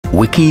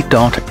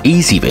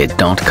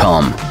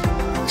wiki.ezvid.com.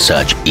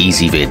 Search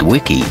Ezvid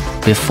Wiki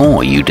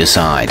before you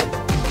decide.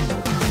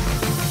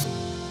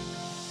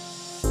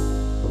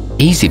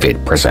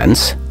 Ezvid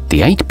presents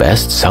the 8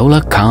 best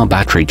solar car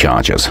battery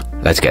chargers.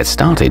 Let's get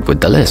started with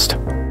the list.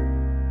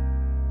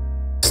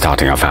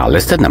 Starting off our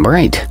list at number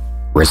 8.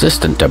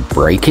 Resistant to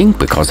braking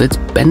because it's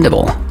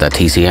bendable, the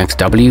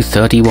tcxw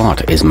 30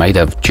 watt is made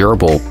of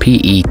durable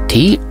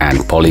PET and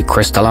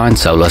polycrystalline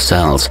solar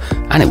cells,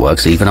 and it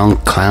works even on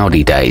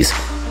cloudy days.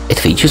 It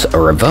features a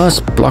reverse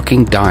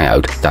blocking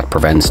diode that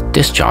prevents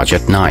discharge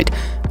at night,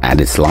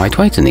 and it's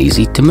lightweight and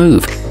easy to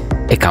move.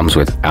 It comes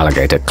with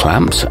alligator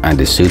clamps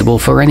and is suitable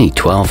for any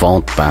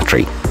 12-volt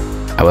battery.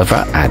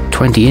 However, at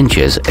 20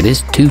 inches, it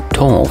is too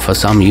tall for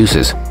some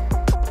uses.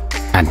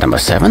 At number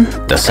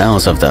 7, the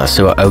cells of the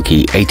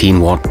Suaoki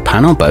 18-watt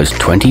panel boast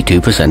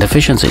 22%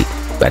 efficiency,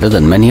 better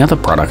than many other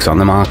products on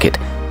the market.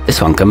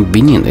 This one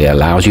conveniently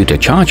allows you to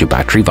charge your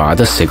battery via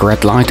the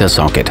cigarette lighter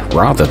socket,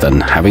 rather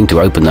than having to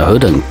open the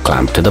hood and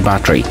clamp to the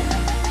battery.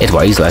 It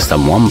weighs less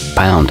than 1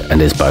 pound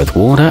and is both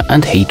water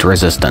and heat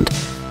resistant,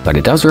 but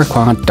it does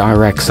require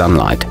direct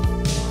sunlight.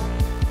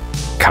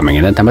 Coming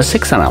in at number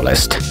 6 on our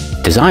list.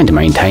 Designed to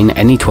maintain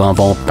any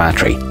 12-volt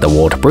battery, the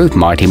waterproof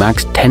Mighty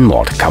Max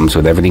 10-watt comes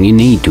with everything you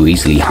need to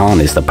easily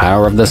harness the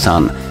power of the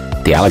sun.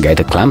 The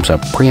alligator clamps are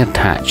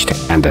pre-attached,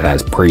 and it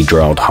has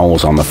pre-drilled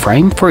holes on the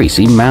frame for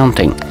easy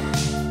mounting.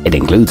 It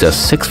includes a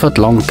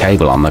 6-foot-long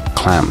cable on the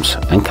clamps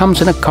and comes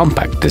in a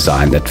compact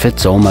design that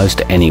fits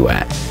almost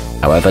anywhere.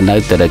 However,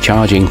 note that a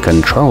charging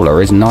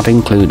controller is not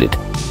included.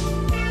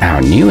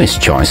 Our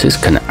newest choices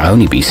can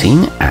only be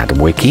seen at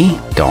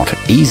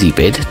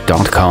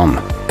wiki.ezvid.com.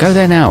 Go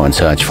there now and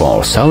search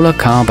for solar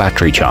car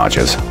battery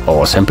chargers,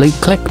 or simply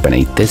click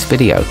beneath this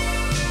video.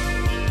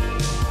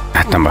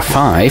 At number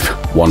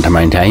 5, want to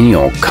maintain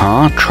your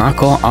car,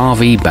 truck or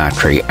RV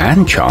battery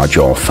and charge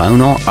your phone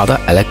or other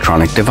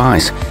electronic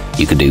device?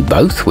 You can do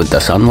both with the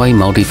Sunway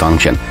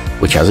multifunction,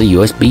 which has a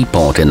USB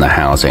port in the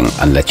housing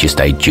and lets you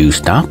stay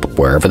juiced up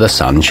wherever the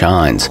sun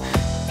shines.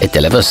 It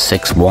delivers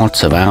 6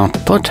 watts of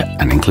output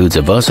and includes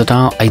a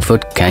versatile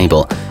 8-foot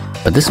cable,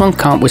 but this one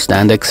can't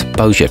withstand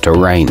exposure to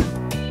rain.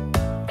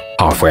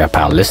 Halfway up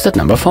our list at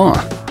number 4.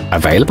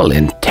 Available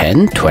in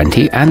 10,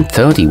 20 and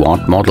 30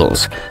 watt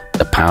models.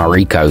 The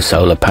powereco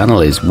solar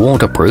panel is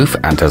waterproof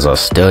and has a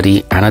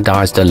sturdy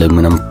anodized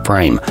aluminum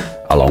frame,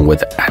 along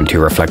with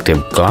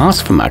anti-reflective glass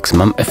for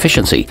maximum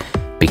efficiency.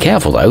 Be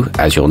careful though,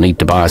 as you'll need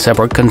to buy a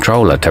separate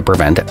controller to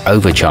prevent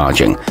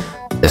overcharging.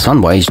 This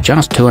one weighs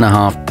just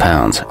 2.5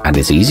 pounds and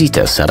is easy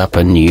to set up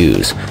and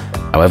use.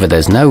 However,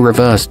 there's no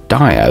reverse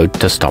diode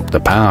to stop the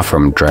power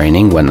from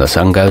draining when the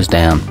sun goes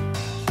down.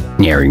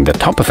 Nearing the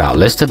top of our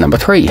list at number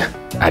 3.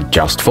 At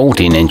just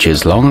 14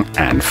 inches long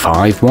and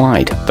 5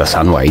 wide, the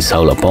Sunway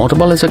Solar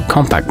Portable is a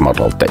compact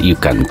model that you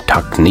can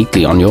tuck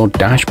neatly on your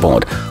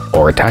dashboard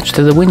or attach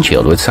to the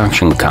windshield with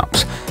suction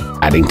cups.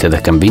 Adding to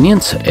the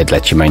convenience, it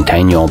lets you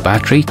maintain your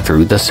battery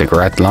through the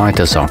cigarette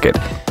lighter socket.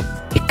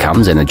 It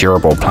comes in a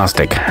durable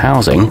plastic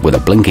housing with a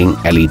blinking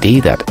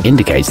LED that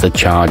indicates the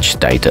charge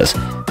status.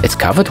 It's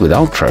covered with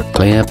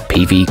ultra-clear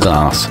PV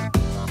glass.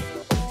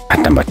 At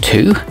number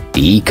 2,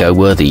 the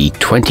eco-worthy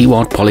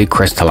 20-watt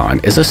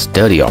polycrystalline is a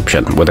sturdy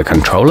option with a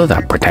controller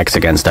that protects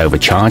against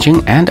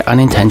overcharging and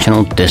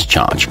unintentional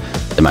discharge.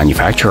 The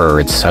manufacturer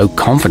is so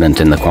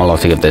confident in the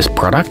quality of this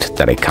product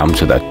that it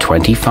comes with a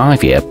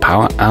 25-year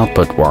power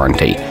output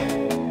warranty.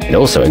 It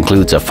also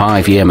includes a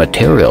 5-year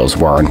materials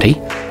warranty,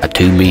 a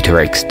 2-meter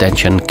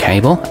extension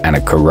cable, and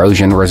a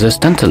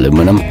corrosion-resistant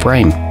aluminum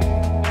frame.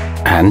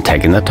 And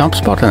taking the top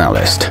spot on our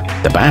list,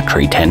 the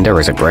battery tender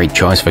is a great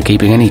choice for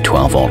keeping any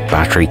 12-volt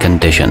battery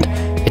conditioned.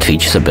 It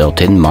features a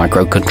built-in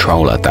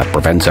microcontroller that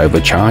prevents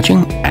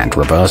overcharging and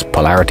reverse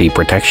polarity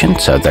protection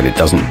so that it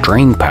doesn't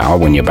drain power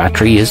when your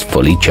battery is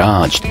fully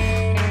charged.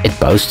 It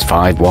boasts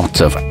 5 watts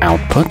of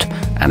output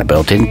and a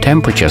built-in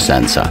temperature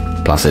sensor,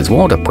 plus it's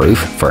waterproof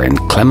for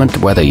inclement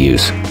weather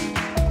use.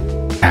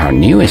 Our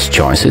newest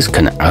choices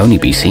can only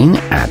be seen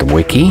at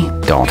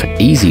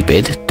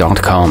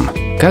wiki.ezvid.com.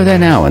 Go there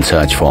now and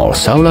search for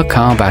solar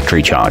car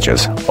battery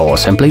chargers, or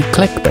simply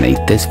click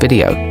beneath this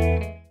video.